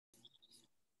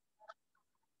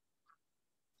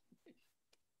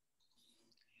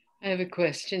I have a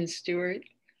question, Stuart.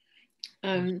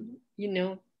 You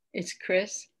know, it's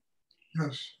Chris.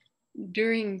 Yes.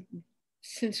 During,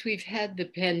 since we've had the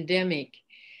pandemic,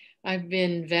 I've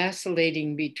been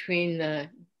vacillating between the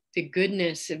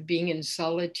goodness of being in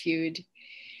solitude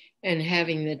and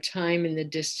having the time and the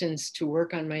distance to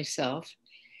work on myself,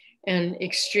 and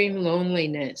extreme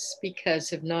loneliness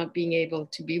because of not being able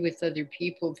to be with other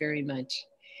people very much.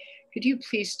 Could you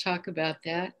please talk about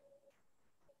that?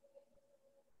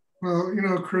 Well,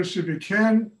 Chris, if you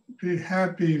can't be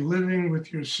happy living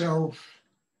with yourself,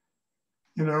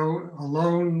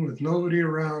 alone with nobody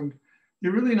around,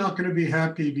 you're really not going to be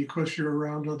happy because you're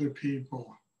around other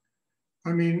people. I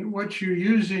mean, what you're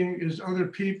using is other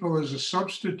people as a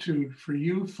substitute for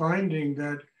you finding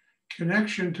that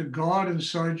connection to God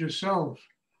inside yourself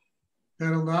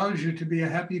that allows you to be a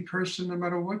happy person no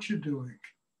matter what you're doing.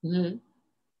 Mm-hmm.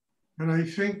 And I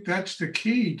think that's the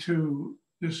key to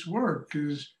this work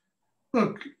is,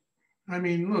 look,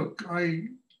 I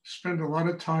spend a lot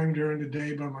of time during the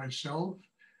day by myself.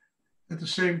 At the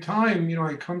same time,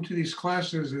 I come to these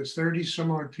classes, there's 30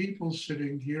 some odd people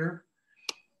sitting here.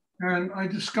 And I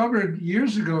discovered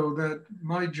years ago that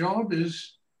my job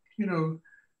is, to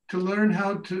learn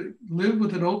how to live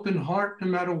with an open heart no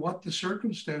matter what the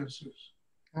circumstances.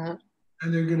 Uh-huh.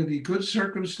 And there are going to be good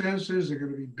circumstances, there are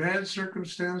going to be bad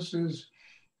circumstances,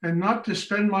 and not to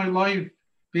spend my life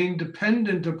being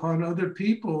dependent upon other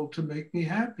people to make me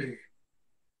happy,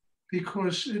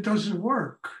 because it doesn't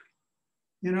work.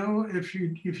 If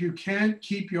you can't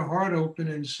keep your heart open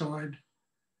inside,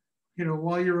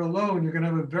 while you're alone, you're going to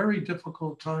have a very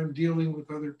difficult time dealing with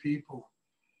other people.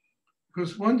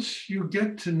 Because once you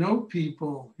get to know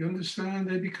people, you understand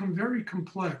they become very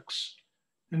complex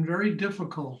and very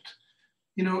difficult.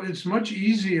 It's much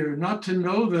easier not to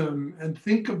know them and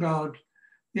think about,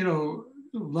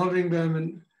 loving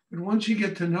them. But once you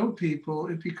get to know people,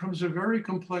 it becomes a very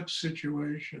complex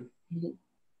situation. Mhm.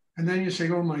 And then you say,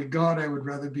 oh my God, I would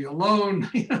rather be alone.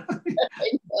 I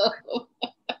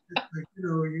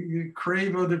know. You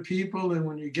crave other people, and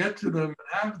when you get to them and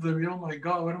have them, oh my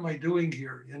God, what am I doing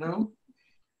here?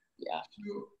 Yeah.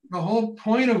 So the whole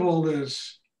point of all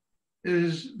this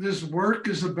is this work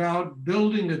is about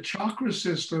building a chakra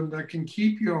system that can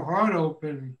keep your heart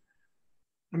open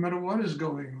no matter what is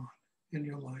going on in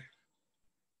your life.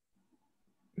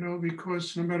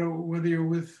 Because no matter whether you're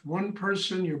with one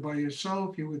person, you're by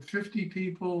yourself, you're with 50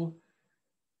 people,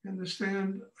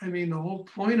 understand? I mean, the whole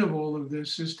point of all of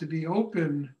this is to be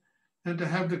open and to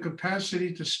have the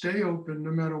capacity to stay open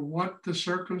no matter what the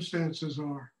circumstances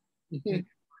are. Mhm.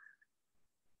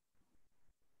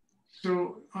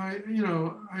 So I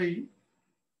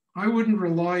wouldn't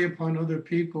rely upon other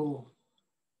people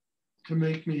to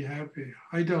make me happy.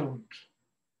 I don't.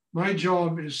 My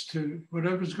job is to,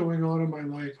 whatever's going on in my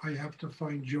life, I have to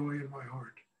find joy in my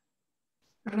heart.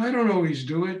 And I don't always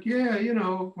do it. Yeah,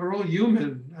 we're all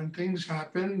human and things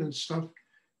happen and stuff,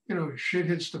 shit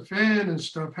hits the fan and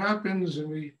stuff happens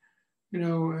and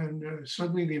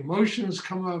suddenly the emotions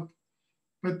come up.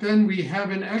 But then we have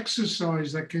an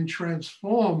exercise that can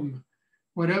transform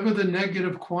whatever the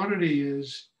negative quantity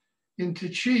is into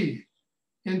chi,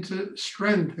 into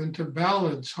strength, into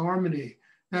balance, harmony.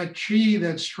 That chi,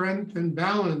 that strength and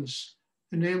balance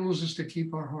enables us to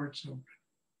keep our hearts open.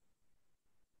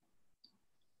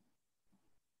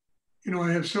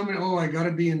 I have so many, oh, I got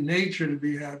to be in nature to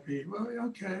be happy. Well,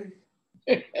 okay.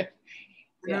 You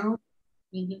Yeah. know,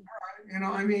 Mhm.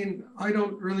 I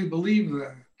don't really believe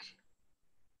that.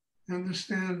 You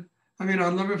understand? I mean,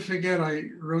 I'll never forget, I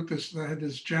wrote this, I had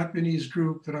this Japanese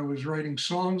group that I was writing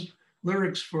songs,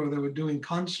 lyrics for. They were doing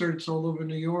concerts all over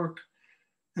New York.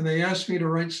 And they asked me to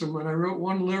write some, and I wrote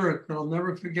one lyric that I'll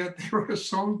never forget. They wrote a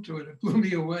song to it. It blew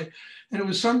me away. And it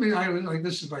was something I was like,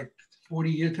 this is like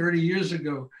 40 years, 30 years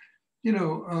ago.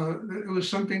 It was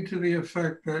something to the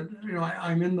effect that,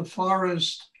 I'm in the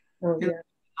forest, Oh, the yeah.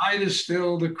 night is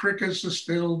still, the crickets are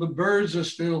still, the birds are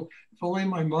still. If only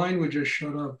my mind would just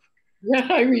shut up. Yeah,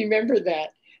 I remember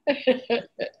that.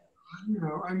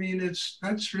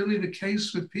 That's really the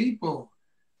case with people.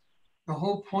 The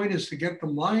whole point is to get the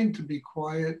mind to be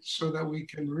quiet so that we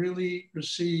can really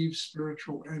receive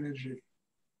spiritual energy.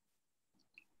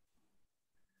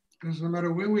 Because no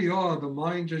matter where we are, the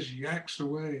mind just yaks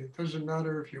away. It doesn't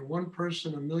matter if you're one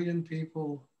person, a million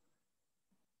people,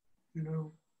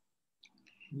 the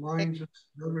mind just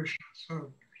never shuts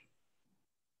up.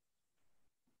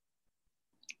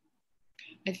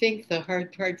 I think the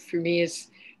hard part for me is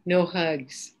no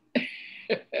hugs.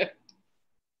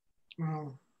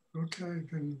 Well, okay,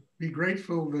 then be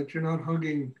grateful that you're not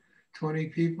hugging 20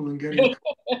 people and getting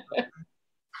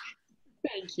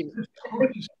Thank you.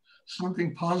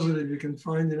 something positive you can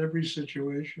find in every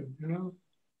situation, you know?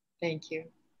 Thank you.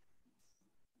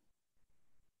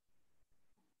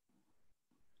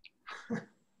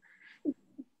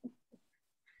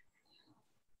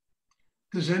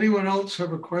 Does anyone else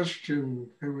have a question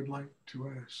they would like to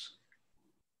ask?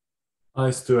 Hi,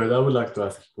 Stuart. I would like to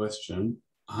ask a question.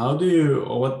 How do you,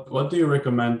 or what do you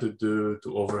recommend to do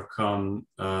to overcome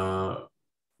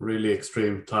really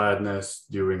extreme tiredness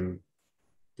during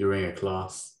a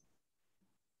class?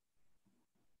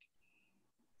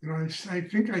 You know, I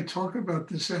think I talk about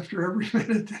this after every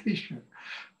meditation.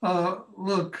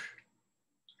 Look,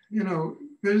 you know,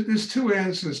 there's two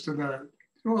answers to that.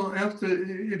 Well,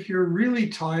 if you're really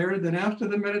tired, then after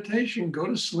the meditation, go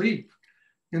to sleep.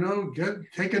 You know,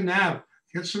 take a nap,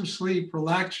 get some sleep,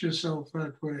 relax yourself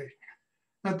that way.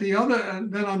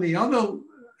 Then on the other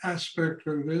aspect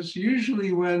of this,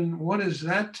 usually when one is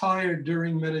that tired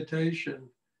during meditation,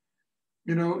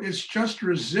 you know, it's just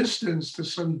resistance to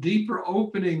some deeper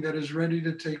opening that is ready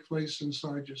to take place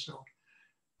inside yourself.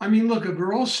 I mean, look, if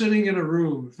we're all sitting in a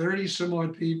room, 30 some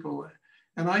odd people,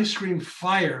 and I scream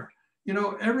fire, you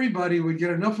know, everybody would get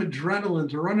enough adrenaline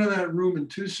to run out of that room in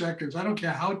 2 seconds. I don't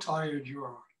care how tired you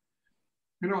are.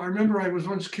 You know, I remember I was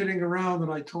once kidding around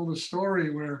and I told a story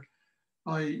where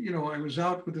I was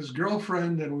out with this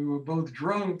girlfriend and we were both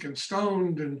drunk and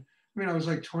stoned. And I mean, I was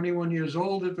like 21 years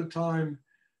old at the time,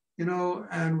 you know,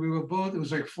 and it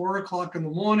was like 4 o'clock in the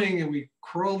morning and we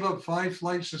crawled up 5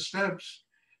 flights of steps,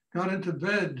 got into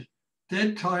bed,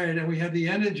 dead tired, and we had the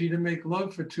energy to make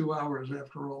love for 2 hours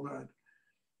after all that.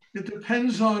 It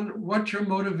depends on what your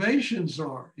motivations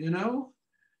are, you know,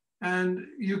 and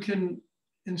you can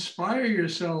inspire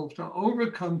yourself to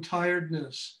overcome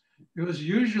tiredness, because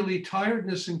usually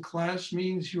tiredness in class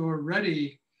means you're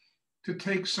ready to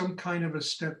take some kind of a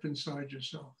step inside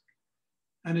yourself.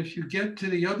 And if you get to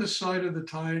the other side of the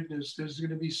tiredness, there's going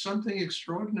to be something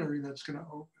extraordinary that's going to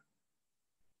open.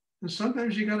 And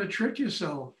sometimes you got to trick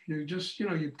yourself. You just, you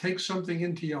know, you take something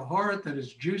into your heart that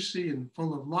is juicy and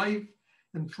full of life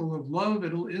and full of love,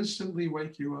 it'll instantly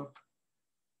wake you up.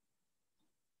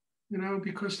 You know,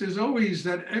 because there's always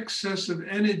that excess of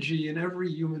energy in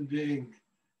every human being.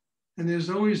 And there's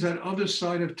always that other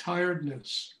side of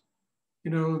tiredness,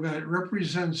 you know, that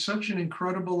represents such an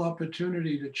incredible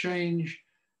opportunity to change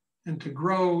and to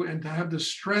grow and to have the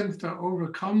strength to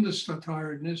overcome this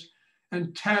tiredness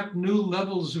and tap new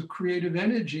levels of creative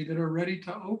energy that are ready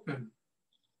to open.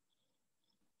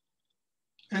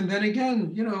 And then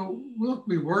again, you know, look,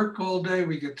 we work all day,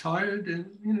 we get tired, and,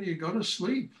 you know, you go to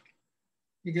sleep.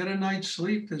 You get a night's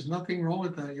sleep. There's nothing wrong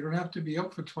with that. You don't have to be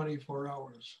up for 24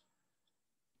 hours.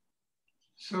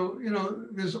 So, you know,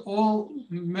 there's all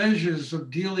measures of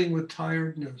dealing with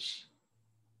tiredness.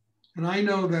 And I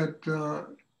know that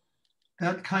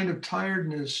that kind of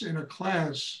tiredness in a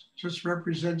class just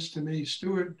represents to me,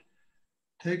 Stuart,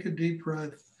 take a deep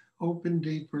breath, open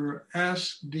deeper,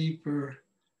 ask deeper,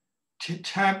 to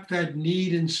tap that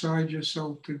need inside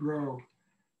yourself to grow.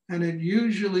 And it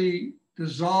usually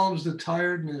dissolves the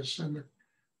tiredness, and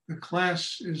the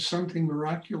class is something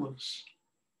miraculous.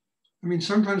 I mean,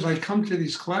 sometimes I come to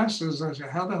these classes and I say,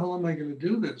 how the hell am I going to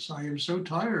do this? I am so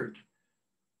tired,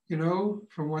 you know,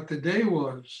 from what the day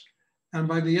was. And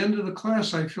by the end of the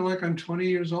class, I feel like I'm 20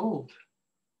 years old.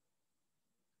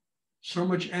 So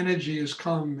much energy has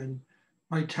come and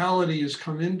vitality has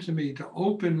come into me to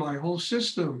open my whole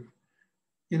system,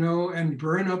 you know, and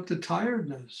burn up the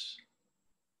tiredness.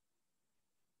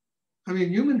 I mean,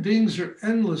 human beings are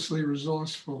endlessly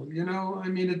resourceful, you know. I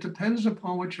mean, it depends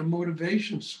upon what your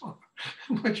motivations are,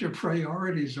 what your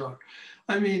priorities are.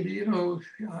 I mean, you know,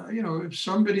 if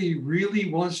somebody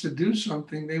really wants to do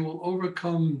something, they will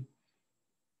overcome,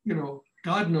 you know,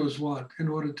 God knows what in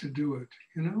order to do it,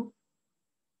 you know.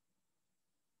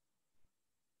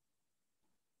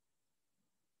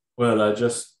 Well,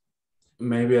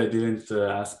 maybe I didn't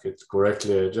ask it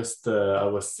correctly. I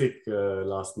was sick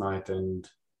last night and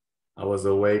I was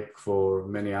awake for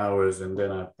many hours, and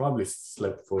then I probably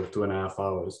slept for 2.5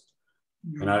 hours.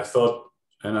 Yeah.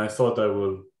 And I thought I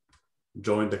will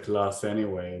join the class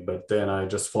anyway, but then I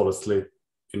just fall asleep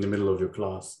in the middle of your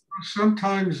class.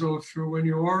 Sometimes, though, when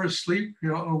you are asleep, you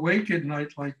know, awake at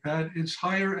night like that, it's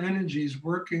higher energies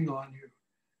working on you.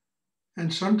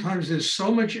 And sometimes there's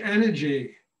so much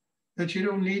energy that you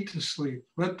don't need to sleep.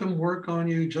 Let them work on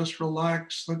you, just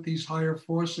relax, let these higher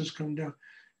forces come down.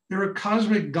 There are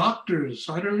cosmic doctors.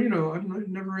 I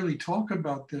never really talk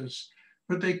about this,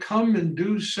 but they come and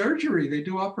do surgery. They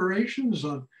do operations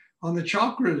on the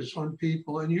chakras on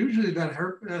people. And usually that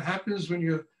happens when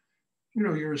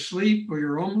you're asleep or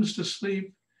you're almost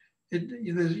asleep.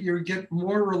 you get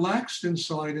more relaxed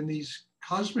inside, and these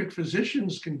cosmic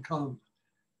physicians can come,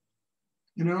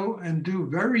 and do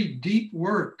very deep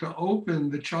work to open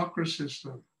the chakra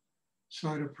system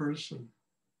inside a person.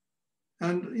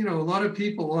 And, a lot of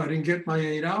people, I didn't get my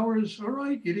 8 hours. All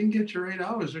right, you didn't get your 8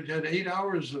 hours. If you had 8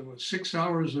 hours of 6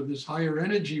 hours of this higher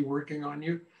energy working on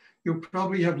you, you'll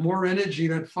probably have more energy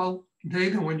that day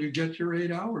than when you get your 8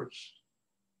 hours.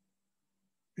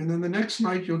 And then the next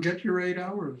night, you'll get your 8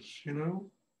 hours,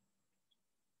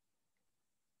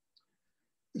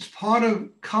 It's part of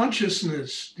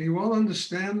consciousness. Do you all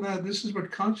understand that? This is what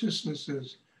consciousness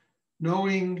is.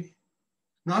 Knowing,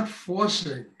 not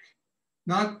forcing,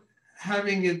 not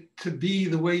having it to be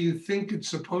the way you think it's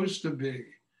supposed to be,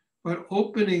 but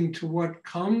opening to what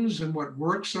comes and what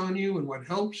works on you and what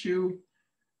helps you,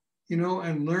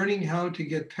 and learning how to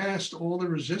get past all the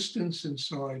resistance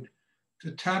inside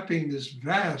to tapping this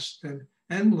vast and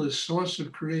endless source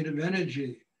of creative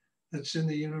energy that's in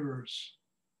the universe.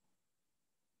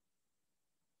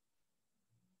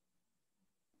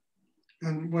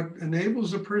 And what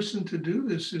enables a person to do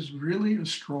this is really a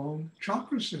strong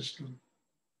chakra system.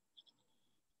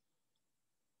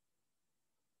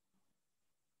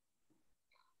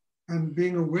 And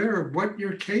being aware of what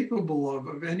you're capable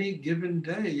of any given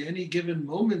day, any given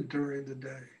moment during the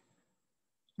day.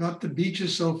 Not to beat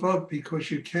yourself up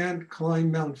because you can't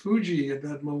climb Mount Fuji at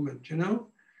that moment,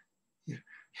 You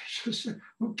just,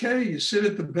 okay, you sit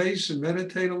at the base and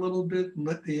meditate a little bit and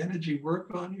let the energy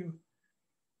work on you.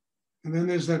 And then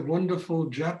there's that wonderful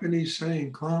Japanese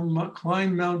saying,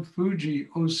 climb Mount Fuji,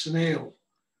 O snail,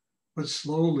 but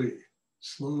slowly,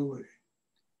 slowly.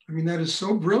 I mean, that is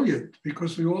so brilliant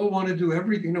because we all want to do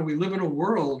everything. We live in a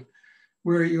world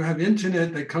where you have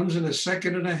internet that comes in a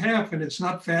second and a half and it's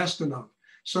not fast enough.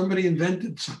 Somebody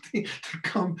invented something to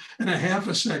come in a half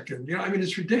a second.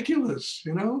 It's ridiculous,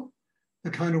 the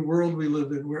kind of world we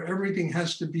live in where everything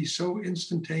has to be so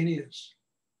instantaneous.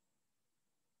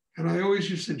 And I always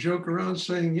used to joke around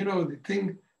saying,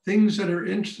 the things that are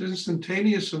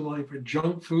instantaneous in life are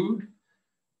junk food,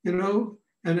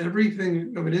 and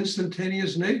everything of an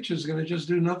instantaneous nature is going to just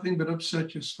do nothing but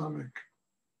upset your stomach.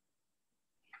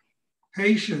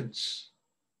 Patience,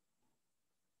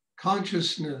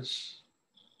 consciousness,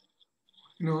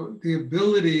 the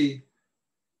ability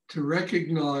to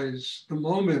recognize the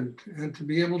moment and to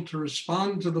be able to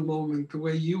respond to the moment the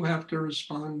way you have to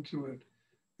respond to it.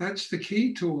 That's the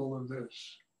key to all of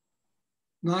this.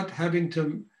 Not having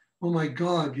to, oh my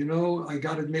God, I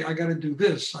got to do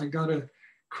this. I got to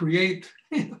create,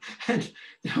 and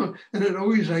I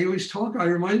always talk. I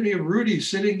remind me of Rudy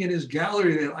sitting in his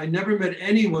gallery. I never met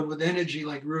anyone with energy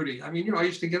like Rudy. I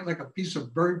used to get like a piece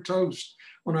of burnt toast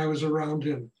when I was around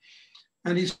him,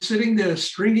 and he's sitting there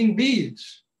stringing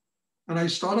beads. And I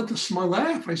started to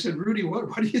laugh. I said, Rudy,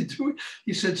 what are you doing?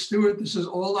 He said, Stuart, this is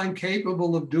all I'm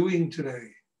capable of doing today.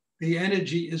 The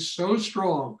energy is so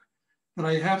strong that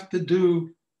I have to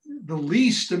do the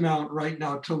least amount right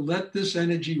now to let this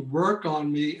energy work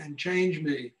on me and change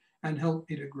me and help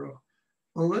me to grow.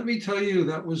 Well, let me tell you,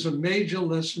 that was a major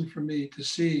lesson for me to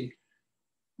see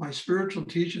my spiritual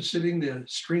teacher sitting there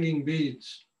stringing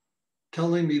beads,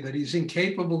 telling me that he's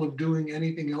incapable of doing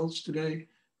anything else today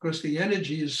because the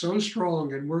energy is so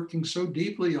strong and working so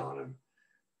deeply on him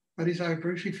that I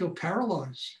actually feel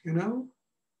paralyzed, The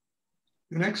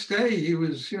next day he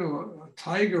was, a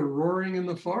tiger roaring in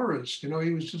the forest. He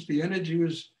was just, the energy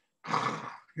was,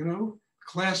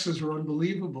 classes were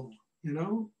unbelievable,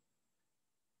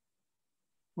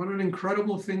 What an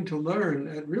incredible thing to learn.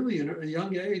 At really a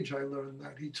young age, I learned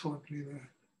that. He taught me that.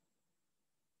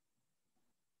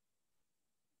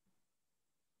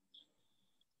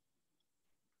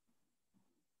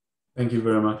 Thank you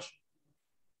very much.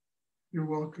 You're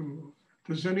welcome.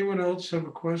 Does anyone else have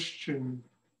a question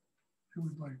I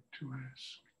would like to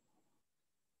ask?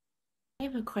 I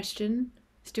have a question,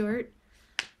 Stuart.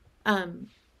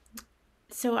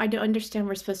 So I don't understand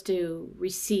we're supposed to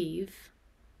receive.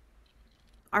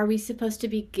 Are we supposed to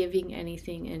be giving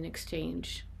anything in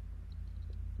exchange?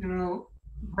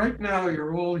 Right now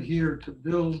you're all here to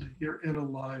build your inner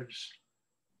lives.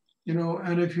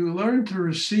 And if you learn to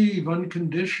receive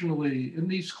unconditionally in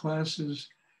these classes,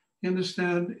 you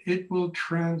understand it will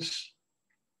transfer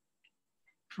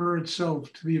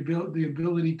itself to the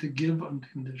ability to give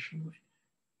unconditionally.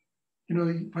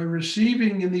 By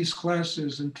receiving in these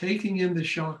classes and taking in the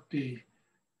Shakti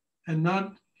and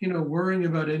not, worrying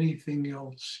about anything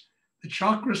else, the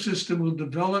chakra system will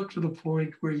develop to the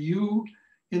point where you,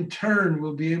 in turn,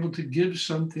 will be able to give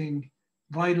something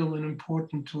vital and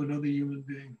important to another human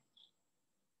being.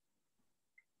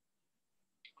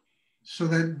 So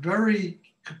that very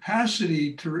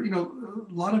capacity to,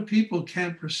 a lot of people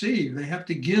can't perceive. They have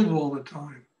to give all the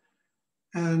time.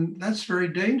 And that's very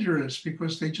dangerous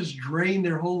because they just drain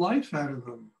their whole life out of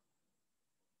them.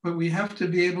 But we have to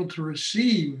be able to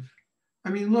receive. I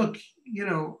mean, look,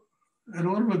 an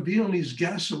automobile needs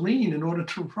gasoline in order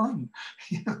to run.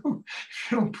 If you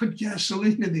don't put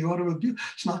gasoline in the automobile,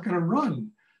 it's not going to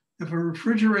run. If a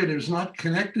refrigerator is not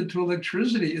connected to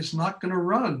electricity, it's not going to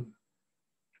run.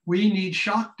 We need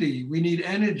Shakti, we need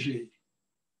energy.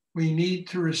 We need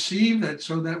to receive that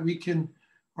so that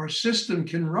our system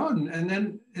can run. And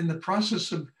then in the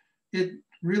process of it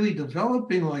really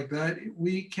developing like that,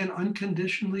 we can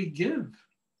unconditionally give.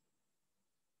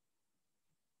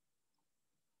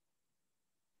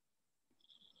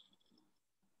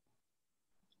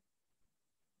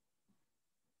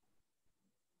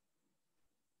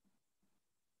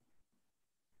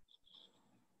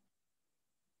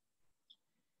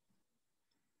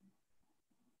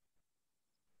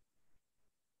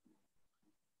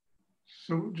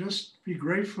 So just be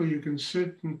grateful you can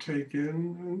sit and take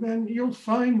in, and then you'll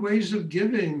find ways of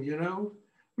giving,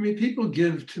 I mean, people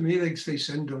give to me, they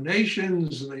send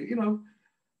donations, and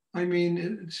I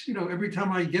mean, it's, every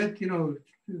time I get,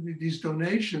 these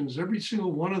donations, every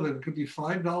single one of them, it could be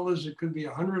 $5, it could be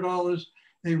 $100,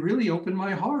 they really open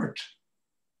my heart.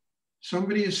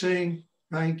 Somebody is saying,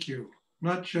 thank you,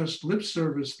 not just lip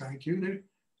service, thank you.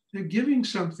 They're giving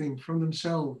something from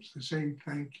themselves. They're saying,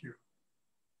 thank you.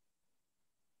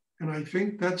 And I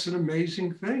think that's an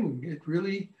amazing thing. It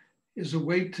really is a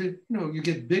way to, you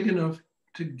get big enough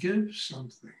to give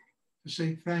something, to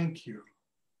say thank you.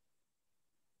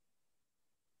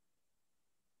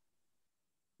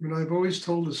 I mean, I've always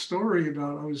told a story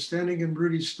about, I was standing in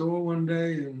Rudy's store one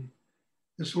day and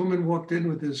this woman walked in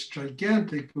with this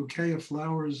gigantic bouquet of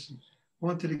flowers and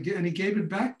wanted to get, and he gave it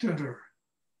back to her.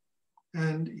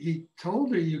 And he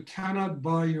told her, you cannot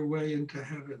buy your way into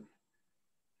heaven.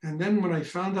 And then when I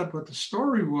found out what the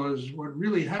story was, what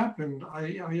really happened,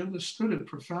 I understood it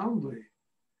profoundly.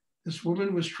 This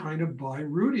woman was trying to buy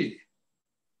Rudy.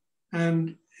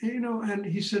 And, and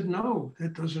he said, no,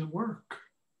 that doesn't work.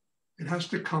 It has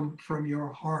to come from your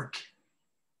heart.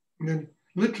 And then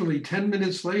literally 10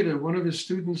 minutes later, one of his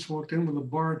students walked in with a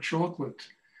bar of chocolate.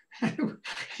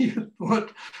 He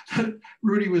thought that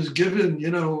Rudy was given,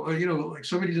 like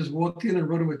somebody just walked in and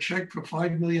wrote him a check for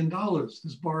 $5 million,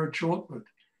 this bar of chocolate.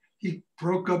 He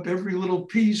broke up every little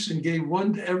piece and gave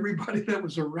one to everybody that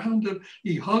was around him.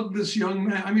 He hugged this young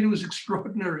man. I mean, it was an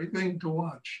extraordinary thing to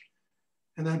watch.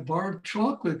 And that bar of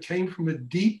chocolate came from a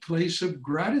deep place of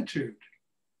gratitude.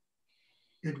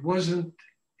 It wasn't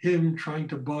him trying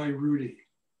to buy Rudy.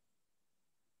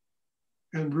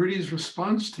 And Rudy's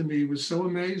response to me was so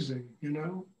amazing,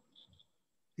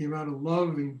 the amount of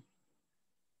love and,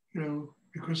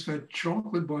 because that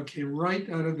chocolate bar came right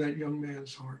out of that young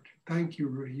man's heart. Thank you,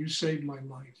 Rudy. You saved my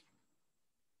life.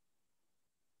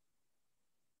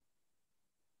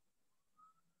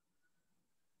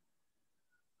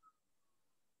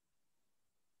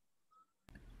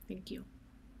 Thank you.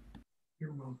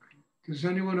 You're welcome. Does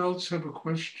anyone else have a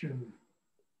question?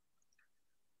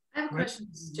 I have a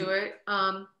question, Stuart.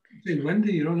 Hey,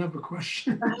 Wendy, you don't have a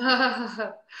question?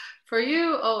 For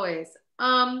you, always.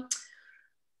 How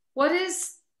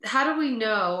do we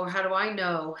know, or how do I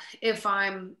know if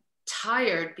I'm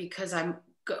tired because I'm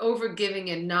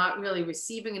overgiving and not really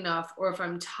receiving enough, or if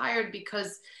I'm tired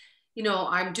because,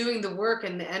 I'm doing the work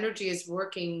and the energy is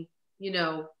working,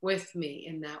 with me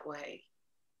in that way?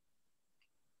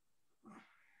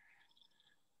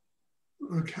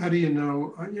 Look, how do you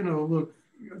know? Look,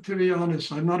 to be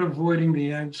honest, I'm not avoiding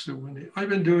the answer, Wendy. I've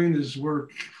been doing this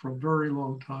work for a very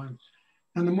long time.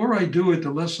 And the more I do it, the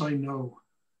less I know.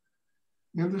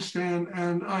 You understand?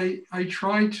 And I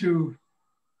try to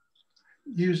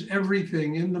use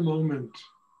everything in the moment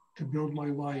to build my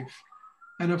life.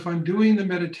 And if I'm doing the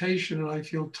meditation and I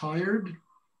feel tired,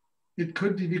 it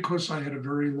could be because I had a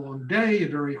very long day, a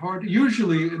very hard.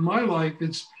 Usually in my life,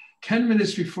 it's 10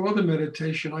 minutes before the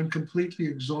meditation, I'm completely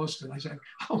exhausted. I say,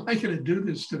 how am I going to do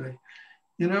this today?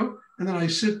 And then I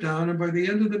sit down, and by the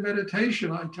end of the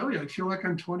meditation, I tell you, I feel like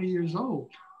I'm 20 years old.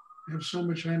 I have so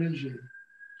much energy.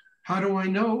 How do I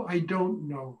know? I don't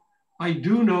know. I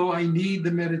do know I need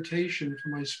the meditation for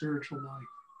my spiritual life.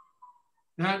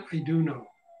 That I do know.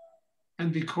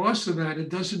 And because of that, it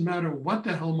doesn't matter what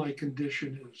the hell my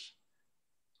condition is.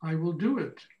 I will do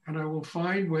it. And I will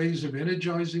find ways of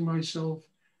energizing myself,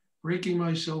 breaking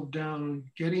myself down,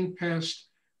 getting past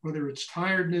whether it's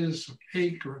tiredness, or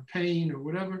ache, or a pain, or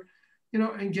whatever,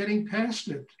 and getting past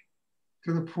it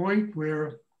to the point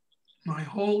where my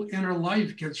whole inner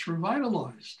life gets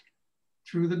revitalized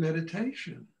through the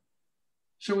meditation.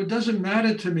 So it doesn't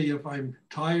matter to me if I'm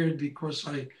tired because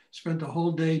I spent a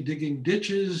whole day digging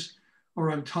ditches,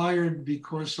 or I'm tired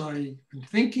because I'm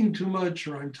thinking too much,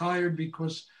 or I'm tired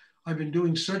because I've been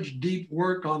doing such deep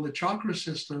work on the chakra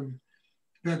system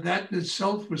that in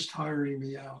itself was tiring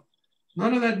me out.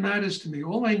 None of that matters to me.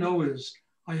 All I know is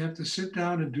I have to sit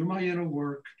down and do my inner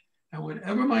work, and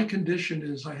whatever my condition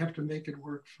is, I have to make it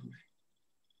work for me.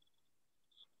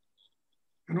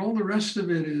 And all the rest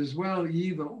of it is, well,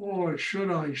 either or,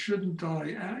 should I, shouldn't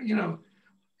I?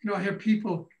 I have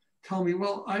people tell me,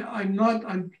 well,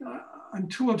 I'm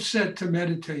too upset to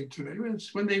meditate today.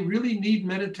 It's when they really need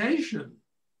meditation.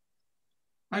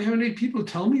 I have any people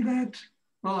tell me that.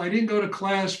 Well, I didn't go to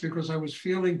class because I was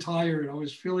feeling tired. I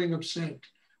was feeling upset.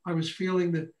 I was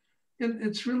feeling that. And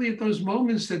it's really at those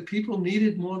moments that people need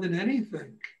it more than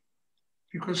anything,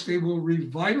 because they will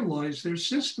revitalize their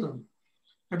system.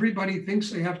 Everybody thinks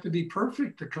they have to be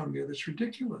perfect to come here. That's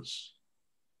ridiculous.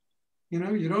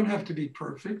 You don't have to be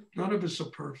perfect. None of us are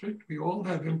perfect. We all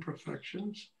have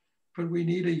imperfections, but we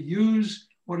need to use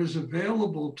what is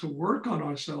available to work on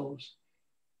ourselves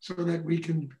so that we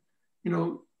can,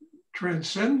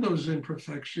 transcend those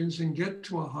imperfections and get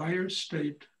to a higher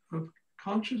state of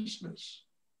consciousness.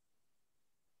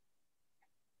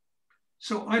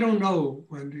 So I don't know,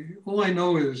 Wendy. All I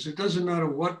know is it doesn't matter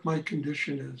what my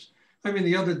condition is. I mean,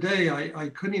 the other day, I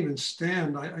couldn't even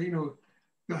stand. I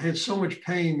had so much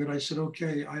pain that I said,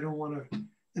 okay, I don't want to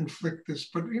inflict this.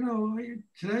 But,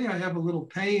 today I have a little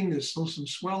pain. There's still some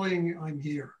swelling. I'm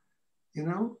here,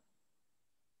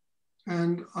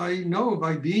 And I know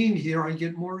by being here, I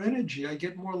get more energy. I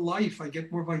get more life. I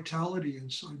get more vitality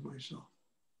inside myself.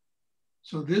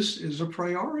 So this is a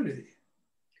priority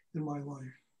in my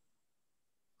life.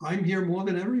 I'm here more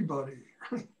than everybody.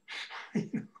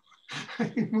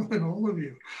 More than all of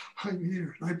you. I'm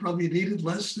here. I probably needed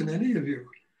less than any of you.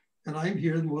 And I'm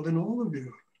here more than all of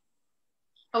you.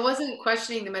 I wasn't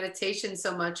questioning the meditation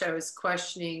so much. I was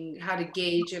questioning how to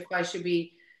gauge if I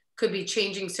could be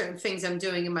changing certain things I'm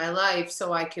doing in my life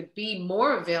so I could be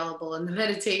more available in the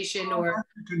meditation. Or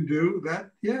you can do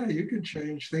that. Yeah, you can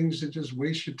change things that just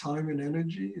waste your time and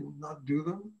energy and not do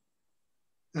them.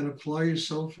 And apply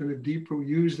yourself in a deeper,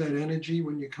 use that energy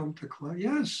when you come to class.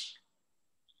 Yes.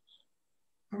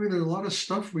 I mean, there's a lot of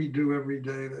stuff we do every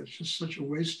day that's just such a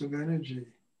waste of energy,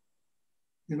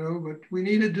 but we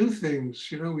need to do things,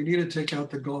 we need to take out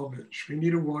the garbage. We need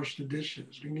to wash the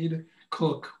dishes. We need to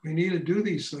cook. We need to do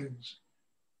these things,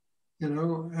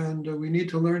 and we need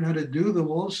to learn how to do them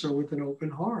also with an open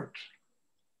heart.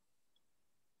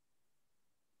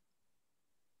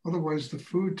 Otherwise, the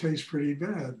food tastes pretty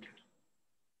bad.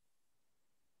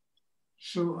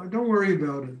 So don't worry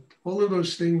about it. All of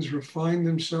those things refine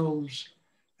themselves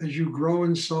as you grow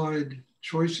inside.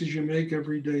 Choices you make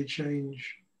every day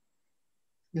change,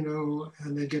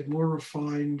 and they get more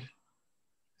refined,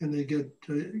 and they get,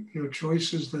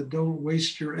 choices that don't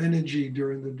waste your energy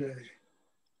during the day.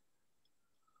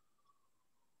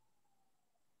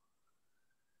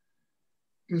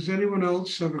 Does anyone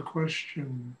else have a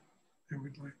question they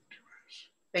would like to ask?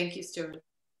 Thank you, Stuart.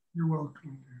 You're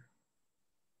welcome, dear.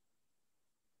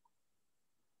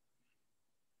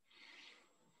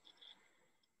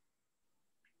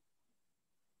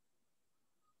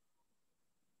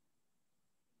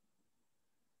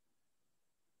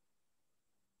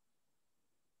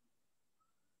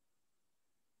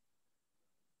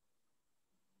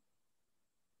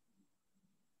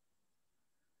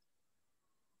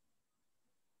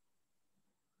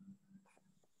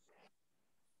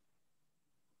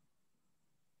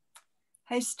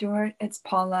 Hi, Stuart. It's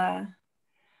Paula.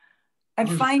 I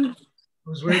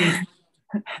was waiting.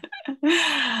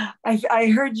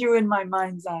 I heard you in my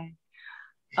mind's eye.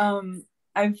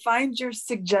 I find your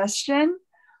suggestion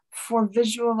for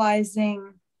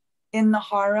visualizing in the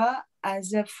hara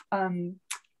as if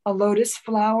a lotus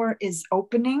flower is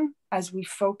opening as we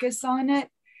focus on it.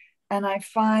 And I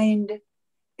find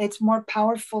it's more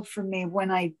powerful for me when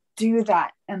I do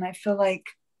that. And I feel like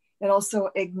it also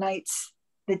ignites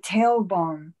the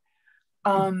tailbone.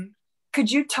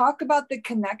 Could you talk about the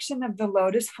connection of the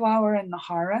lotus flower and the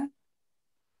hara?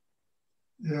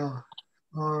 Yeah.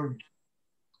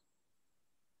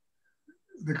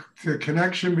 The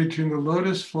connection between the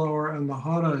lotus flower and the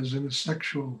hara is in the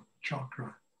sexual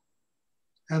chakra.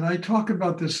 And I talk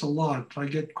about this a lot. I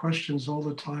get questions all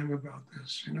the time about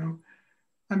this,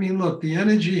 I mean, look, the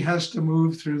energy has to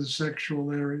move through the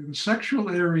sexual area. The sexual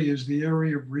area is the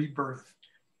area of rebirth.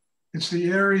 It's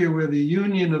the area where the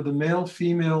union of the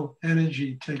male-female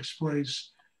energy takes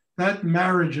place. That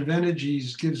marriage of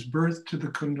energies gives birth to the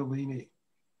Kundalini.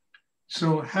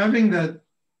 So having that,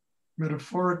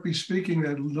 metaphorically speaking,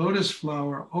 that lotus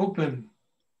flower open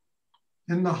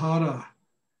in the hara,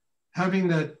 having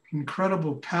that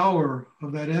incredible power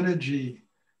of that energy,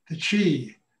 the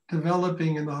chi,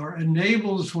 developing in the heart,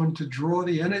 enables one to draw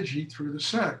the energy through the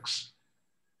sex.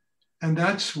 And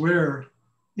that's where,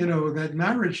 that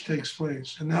marriage takes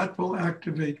place, and that will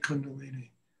activate Kundalini.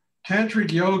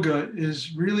 Tantric yoga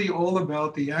is really all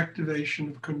about the activation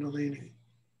of Kundalini.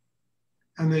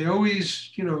 And they always,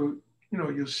 you'll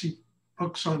see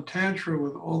books on Tantra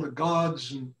with all the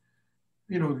gods and,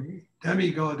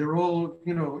 demigod, they're all,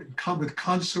 with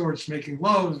consorts making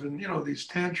love and, these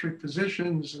tantric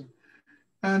positions.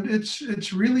 And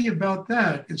it's really about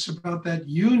that. It's about that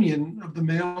union of the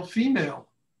male female,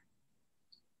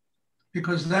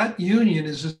 because that union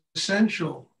is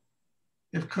essential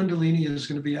if Kundalini is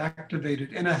going to be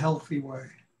activated in a healthy way.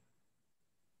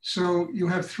 So you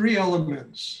have three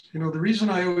elements. The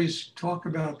reason I always talk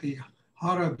about the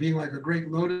hara being like a great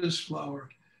lotus flower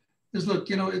is, look,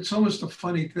 it's almost a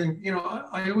funny thing.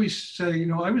 I always say,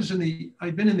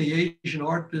 I've been in the Asian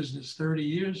art business 30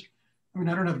 years. I mean,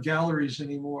 I don't have galleries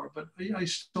anymore, but I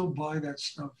still buy that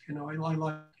stuff. I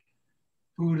like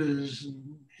Buddhas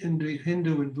and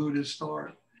Hindu and Buddhist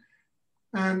art.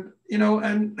 And,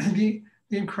 and the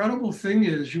incredible thing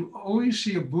is you always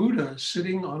see a Buddha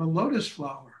sitting on a lotus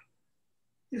flower.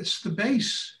 It's the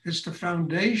base, it's the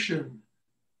foundation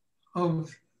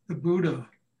of the Buddha,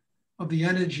 of the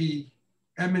energy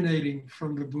emanating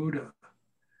from the Buddha.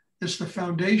 It's the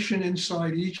foundation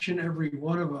inside each and every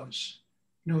one of us.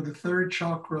 The third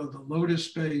chakra, the lotus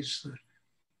base,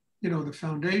 the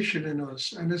foundation in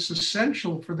us. And it's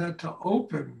essential for that to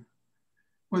open.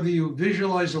 Whether you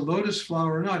visualize a lotus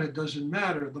flower or not, it doesn't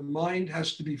matter. The mind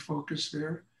has to be focused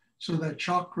there so that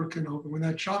chakra can open. When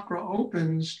that chakra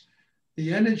opens,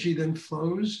 the energy then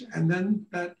flows, and then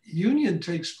that union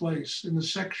takes place in the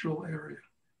sexual area,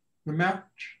 the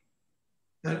marriage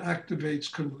that activates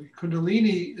Kundalini.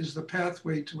 Kundalini is the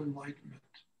pathway to enlightenment.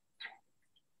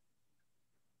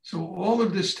 So all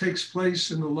of this takes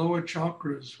place in the lower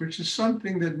chakras, which is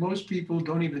something that most people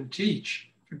don't even teach,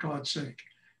 for God's sake.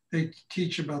 They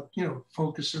teach about,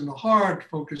 focus in the heart,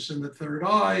 focus in the third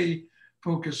eye,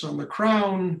 focus on the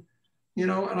crown, and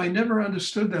I never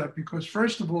understood that, because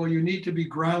first of all, you need to be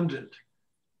grounded.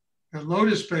 The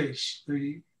lotus base,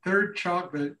 the third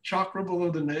chakra, the chakra below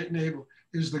the navel,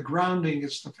 is the grounding,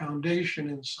 it's the foundation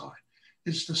inside.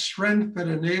 It's the strength that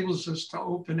enables us to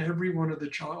open every one of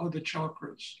the other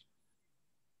chakras.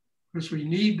 Because we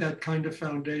need that kind of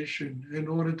foundation in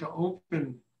order to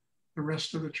open the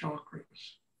rest of the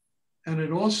chakras. And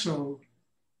it also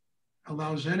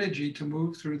allows energy to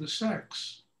move through the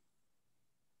sex,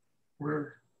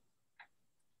 where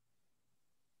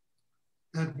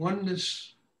that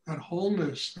oneness, that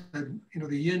wholeness, that,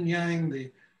 the yin yang,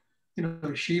 the,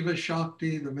 Shiva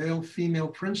Shakti, the male female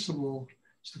principle,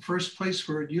 is the first place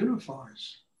where it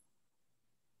unifies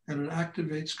and it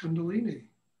activates Kundalini.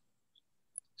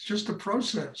 It's just a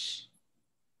process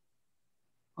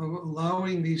of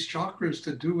allowing these chakras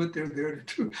to do what they're there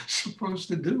to do, supposed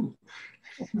to do.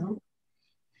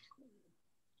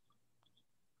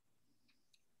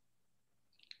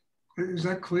 Is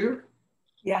that clear?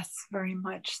 Yes, very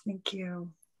much. Thank you.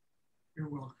 You're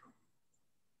welcome.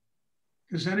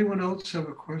 Does anyone else have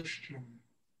a question?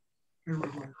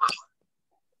 Everyone.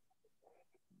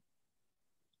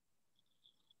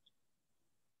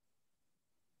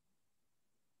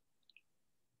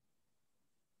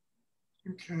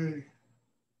 Okay.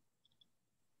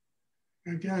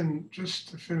 Again, just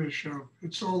to finish up,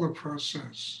 it's all a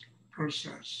process.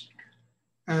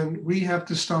 And we have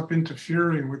to stop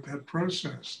interfering with that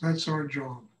process. That's our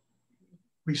job.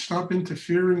 We stop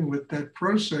interfering with that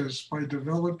process by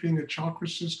developing a chakra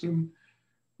system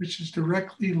which is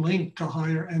directly linked to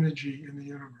higher energy in the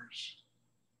universe.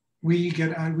 We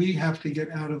have to get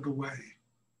out of the way.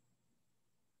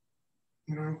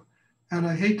 And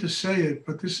I hate to say it,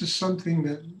 but this is something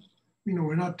that,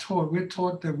 we're not taught. We're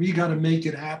taught that we got to make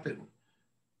it happen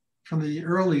from the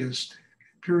earliest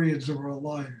periods of our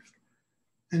life,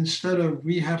 instead of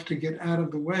we have to get out of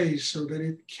the way so that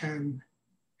it can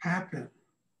happen.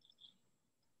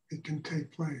 It can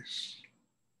take place.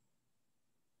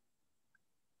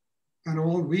 And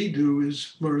all we do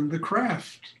is learn the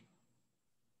craft.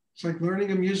 It's like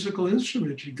learning a musical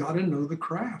instrument. You got to know the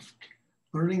craft.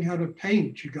 Learning how to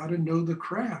paint, you got to know the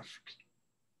craft.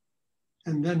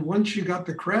 And then once you got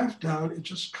the craft down, it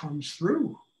just comes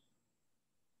through.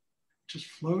 It just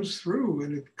flows through,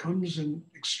 and it comes in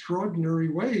extraordinary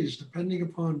ways, depending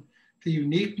upon the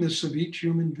uniqueness of each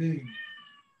human being.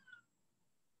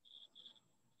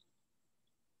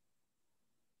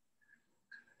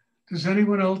 Does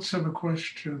anyone else have a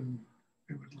question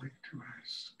they would like to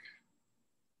ask?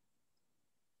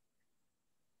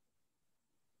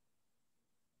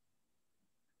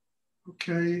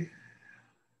 Okay.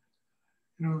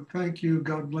 Thank you.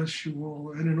 God bless you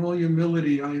all. And in all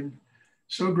humility, I am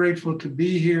so grateful to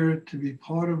be here, to be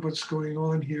part of what's going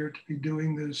on here, to be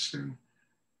doing this.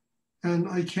 And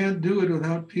I can't do it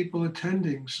without people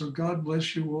attending. So God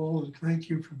bless you all. And thank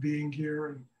you for being here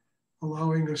and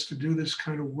allowing us to do this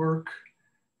kind of work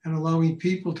and allowing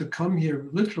people to come here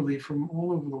literally from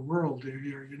all over the world. They're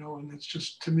here, and it's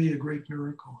just, to me, a great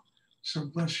miracle. So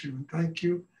bless you and thank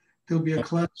you. There'll be a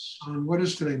class on, what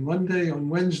is today, Monday? On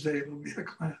Wednesday, there'll be a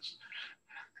class.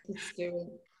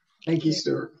 Thank you,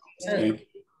 Stuart. Thank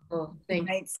you. Good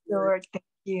night, Stuart. Thank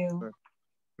you.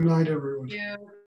 Good night, everyone. Yeah.